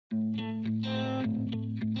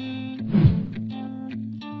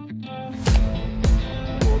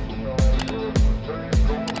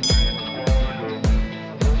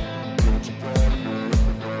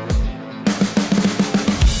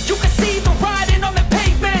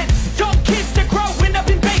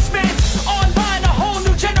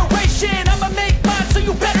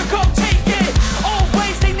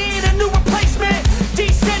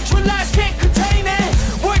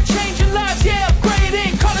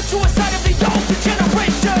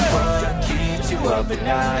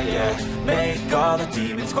night, yeah. Make all the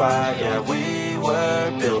demons quiet, yeah. We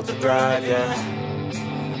were built to thrive, yeah.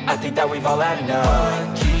 I think that we've all had enough.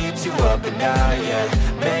 What keeps you up at night, yeah.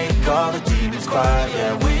 Make all the demons quiet,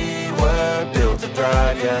 yeah. We were built to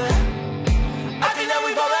thrive, yeah. I think that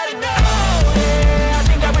we've all had enough. Oh yeah, I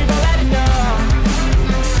think that we've all had enough.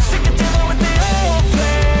 Sick of dealing with the old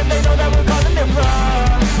plan. They know that we're calling it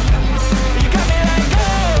wrong. You got me like,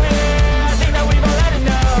 oh yeah, I think that we've all had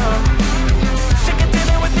enough. Sick of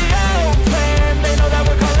dealing with the old plan. They know that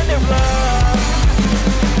we're calling it wrong.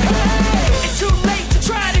 Hey, it's too late to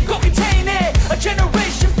try to go contain it. A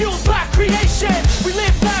generation fueled by creation. We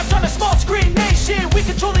live lives on a small screen nation. We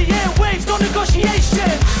control the airwaves, no negotiation.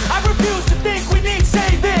 I refuse to think we need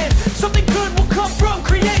saving. Something good will come from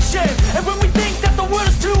creation. And when we think that the world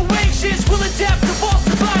is too anxious, we'll adapt, evolve,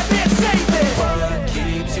 survive, and save it. What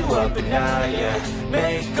keeps you up at night, yeah.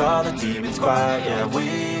 Make all the demons quiet, yeah.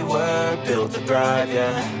 We were built to thrive,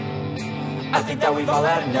 yeah. I think that we've all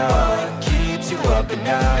had enough. What keeps you up at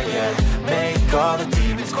night, yeah. Make all the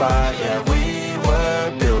demons quiet, yeah. We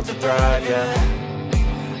were built to thrive, yeah.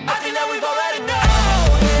 I think that we've all had enough.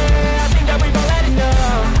 Oh yeah, I think that we've all had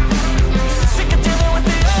enough. Sick of dealing with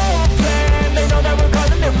the old plan. They know that we're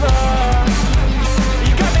calling it wrong.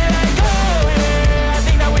 You got me like, oh yeah, I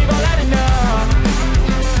think that we've all had enough.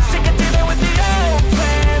 Sick of dealing with the old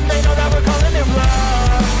plan. They know that we're calling it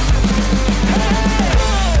wrong. Hey,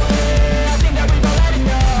 oh yeah, I think that we've all had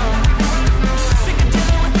enough. Sick of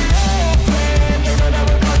dealing with the old plan. They know that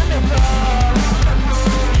we're calling it wrong.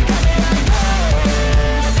 You got me like, oh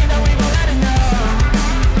yeah, I think that we've all had enough.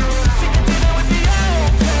 Sick of dealing with the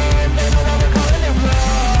old plan. They know that we're calling it wrong.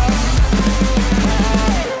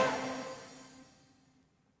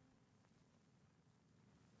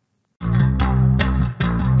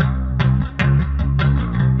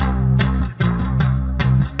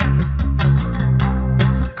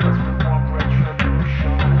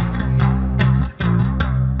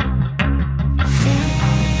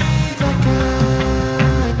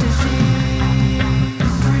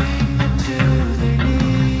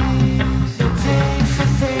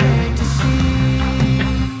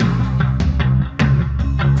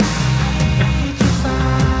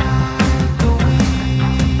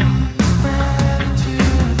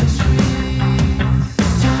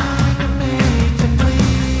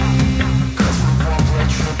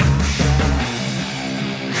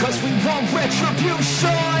 Cause we want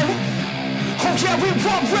retribution. Oh yeah, we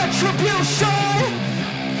want retribution.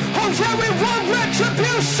 Oh yeah, we want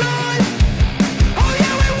retribution. Oh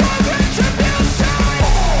yeah, we want retribution.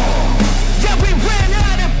 Yeah, we ran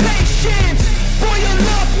out of patience. Boil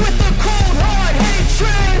up with a cold hard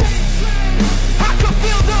hatred. I can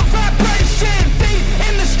feel the vibration. Feet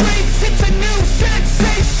in the streets, it's a new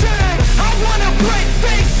sensation. I wanna break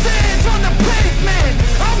faces on the pavement.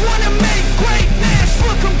 I wanna make greatness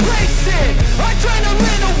look complacent.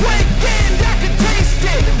 Adrenaline awakened, I can taste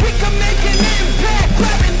it. We can make an impact,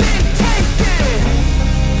 grab and then take it.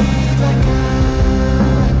 Like a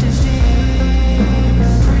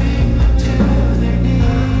disease, bring them to their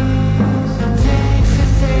knees. Take for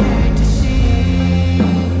their disease.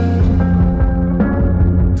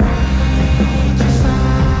 Breathe just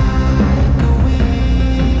like a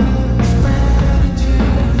wind, spread into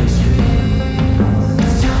the streets.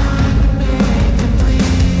 It's time to make them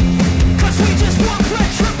bleed. Cause we just want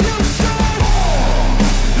retribution.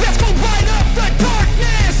 Let's go light up the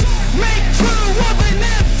darkness. Make true of an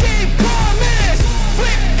empty promise.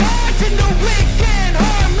 Flip cards into weak and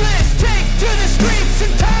harmless. Take to the streets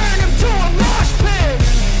and turn them to a mosh pit.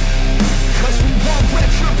 Cause we want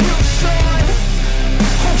retribution.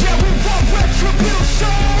 Oh yeah, we want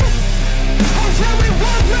retribution. Oh yeah, we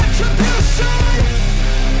want retribution.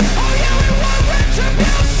 Oh yeah, we want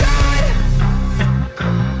retribution.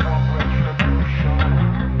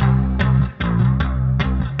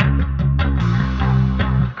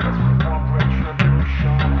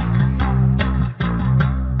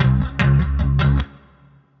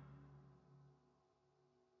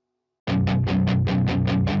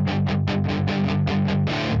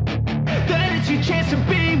 That is your chance to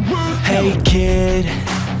be worth. Hey kid,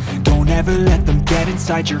 don't ever let them get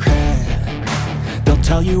inside your head. They'll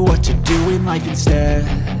tell you what to do in life instead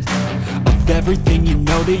of everything you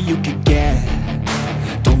know that you could get.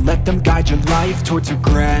 Don't let them guide your life towards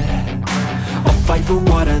regret. I'll fight for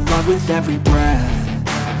what I love with every breath.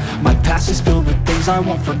 My past is filled with things I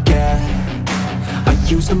won't forget. I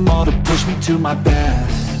use them all to push me to my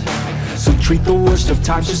best. So treat the worst of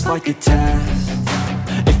times just like a test.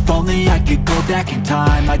 If only I could go back in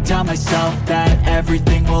time, I'd tell myself that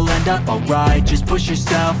everything will end up alright. Just push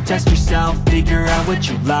yourself, test yourself, figure out what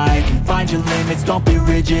you like, and find your limits, don't be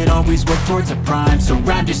rigid, always work towards a prime.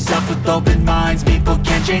 Surround yourself with open minds, people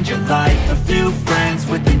can change your life. A few friends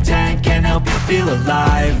with intent can help you feel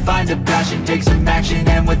alive. Find a passion, take some action,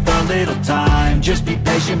 and with a little time, just be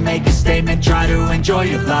patient, make a statement, try to enjoy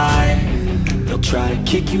your life. They'll try to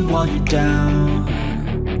kick you while you're down,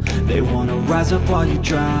 they wanna rise up while you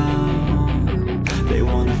drown. They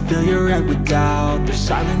wanna fill your head with doubt, they're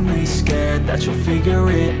silently scared that you'll figure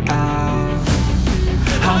it out.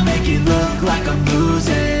 I'll make it look like I'm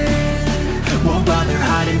losing, won't bother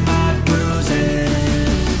hiding my bruises.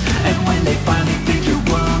 And when they finally think you're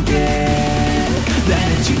wounded,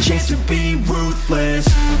 then it's your chance to be ruthless.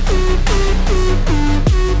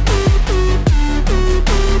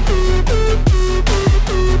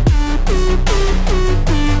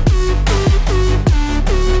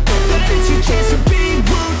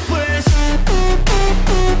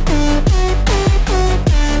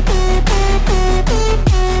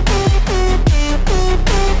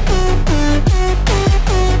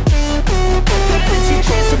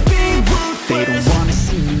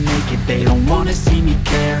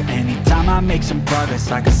 Make some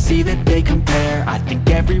progress, I can see that they compare. I think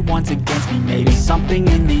everyone's against me, maybe something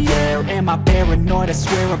in the air. Am I paranoid? I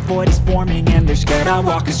swear a void is forming and they're scared. I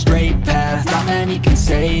walk a straight path, not many can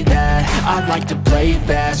say that. I like to play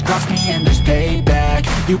fast, cross me and there's payback.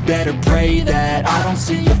 You better pray that I don't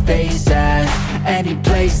see your face at any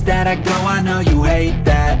place that I go. I know you hate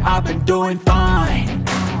that. I've been doing fine,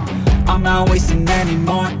 I'm not wasting any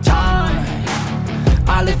more time.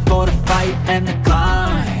 I live for the fight and the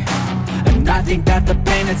climb, and I think that the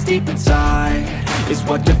pain that's deep inside is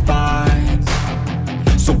what defines.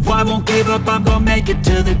 So I won't give up, I'm gonna make it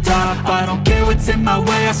to the top. I don't care what's in my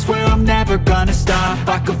way, I swear I'm never gonna stop.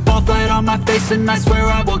 I could fall flat on my face and I swear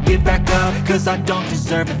I will get back up, cause I don't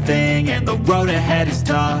deserve a thing and the road ahead is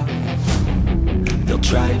tough. They'll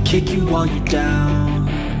try to kick you while you're down,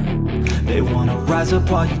 they wanna rise up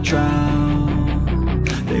while you drown.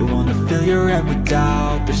 They wanna fill your head with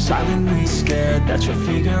doubt, they're silently scared that you'll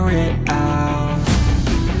figure it out.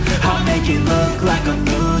 I'll make it look like I'm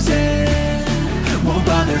losing, won't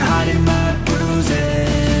bother hiding my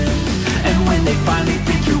bruises. And when they finally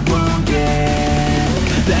think you're wounded,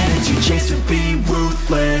 then it's your chance to be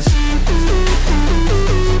ruthless.